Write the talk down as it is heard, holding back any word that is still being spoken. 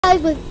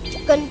guys, we're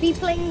gonna be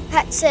playing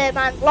Pet Sim,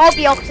 and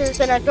lobeox is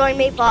gonna join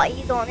me, but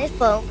he's on his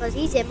phone because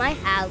he's in my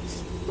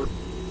house.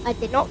 I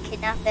did not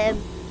kidnap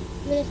him.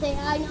 You gonna say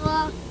hi,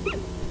 Noah?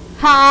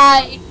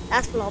 Hi.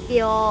 That's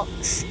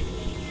lobeox,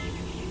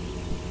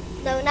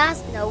 known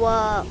as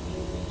Noah.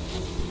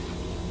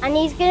 And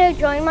he's gonna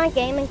join my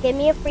game and give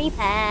me a free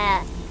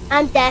pet.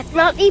 I'm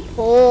definitely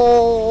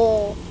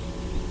poor.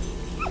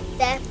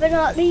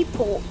 Definitely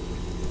poor.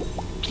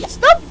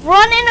 Stop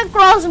running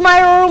across my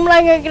room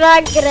like a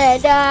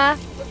grandkid.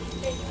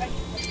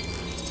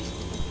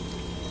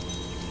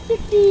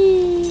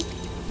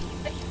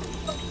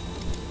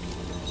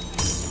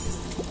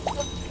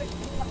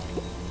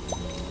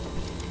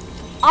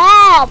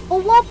 Ah,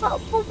 but what about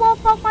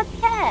my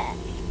pet?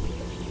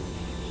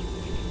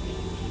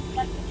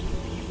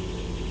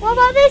 What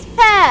about this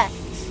pet?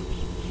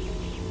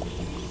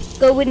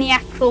 Go in the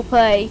actual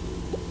play.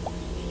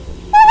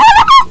 What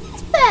about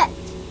this pet?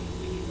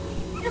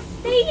 Just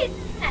stay in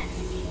there.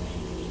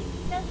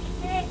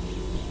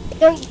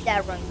 Don't you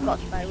dare run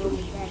across my room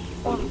again.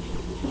 Oh,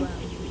 well.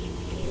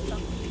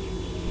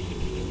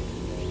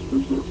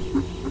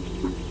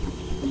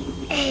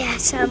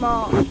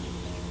 ASMR.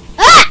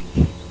 Ah!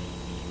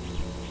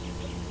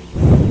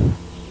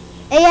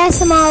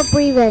 ASMR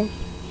breathing.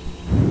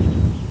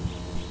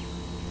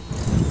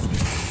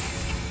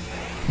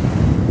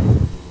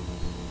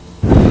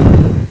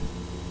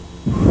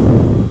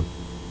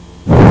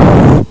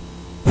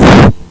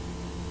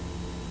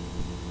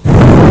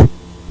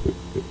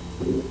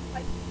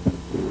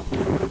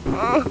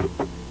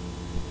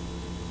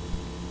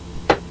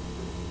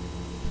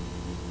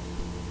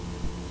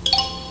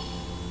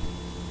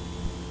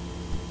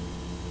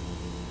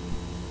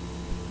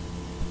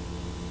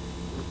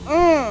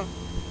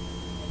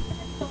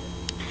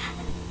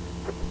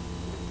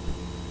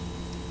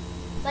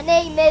 My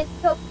name is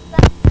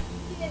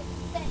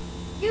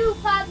You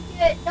come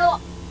to no.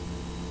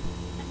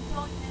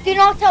 Do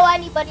not tell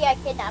anybody I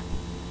kidnapped.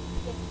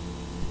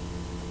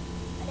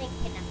 I didn't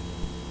kidnap.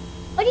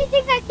 What do you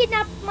think I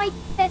kidnapped my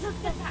sister?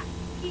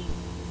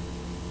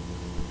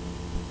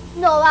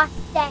 No,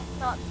 that's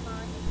not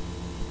mine.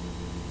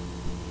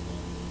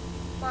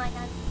 Mine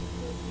and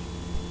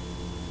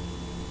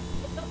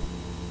It's not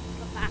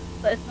that,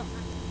 but it's not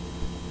that.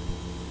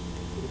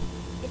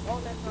 it's all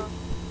that's wrong.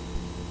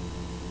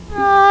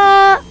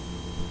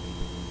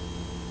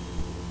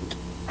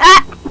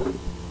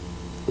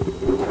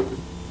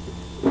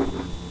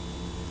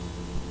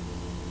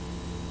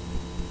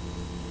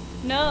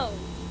 No.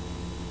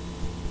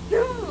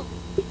 No.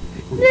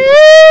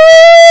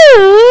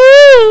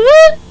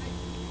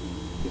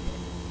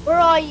 Where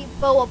are you,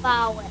 Bo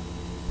about it?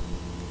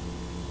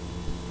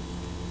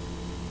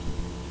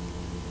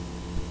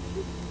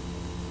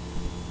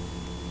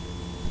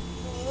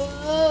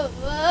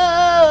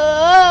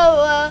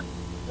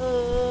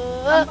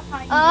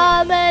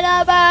 I'm in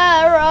a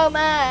barrel,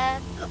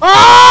 man.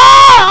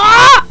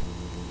 Oh!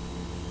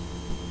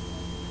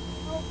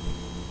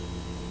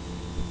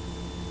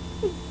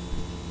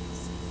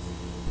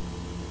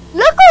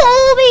 Look at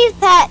all these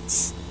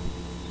pets.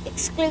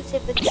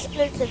 Exclusive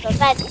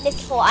event.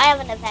 This for I have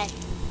an event.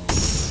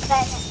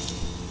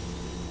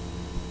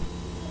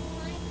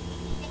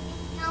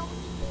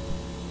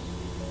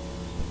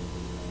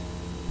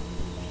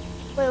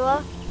 Wait,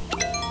 what?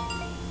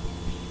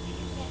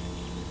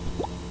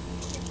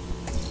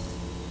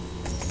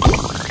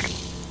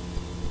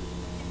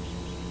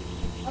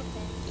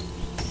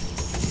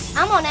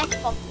 I'm on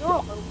Xbox, you're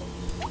on mobile.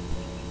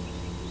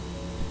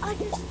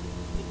 Did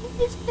you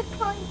just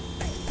decline?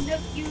 No,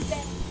 you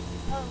there.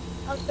 Oh,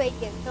 I'll trade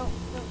you. Don't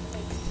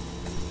trade.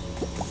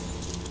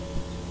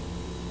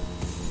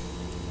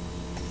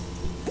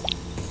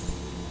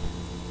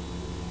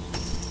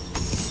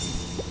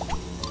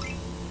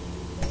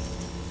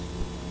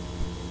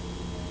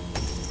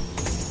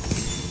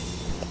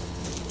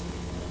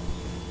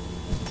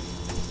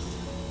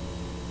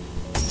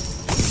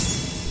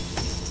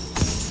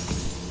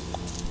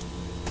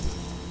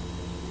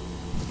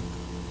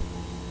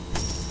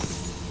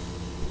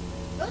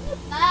 Go to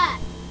bed.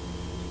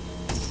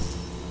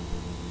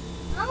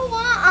 I don't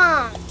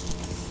want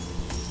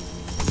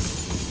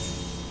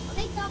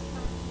Wake up,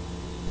 man.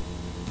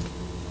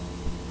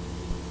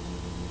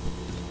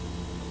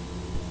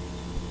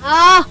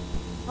 Ah!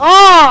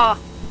 Oh!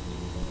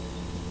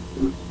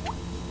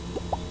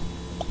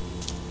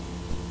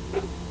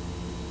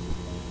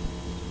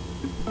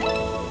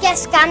 Get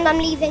scanned, I'm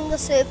leaving the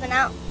server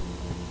now.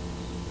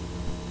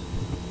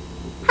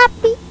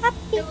 Happy.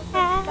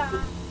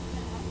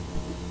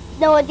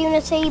 No, I do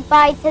want to say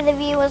bye to the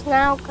viewers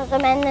now because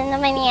I'm ending the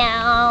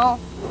video.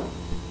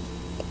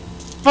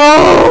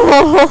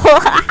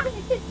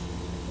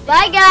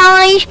 Bye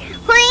guys.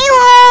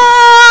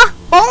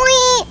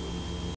 Bye.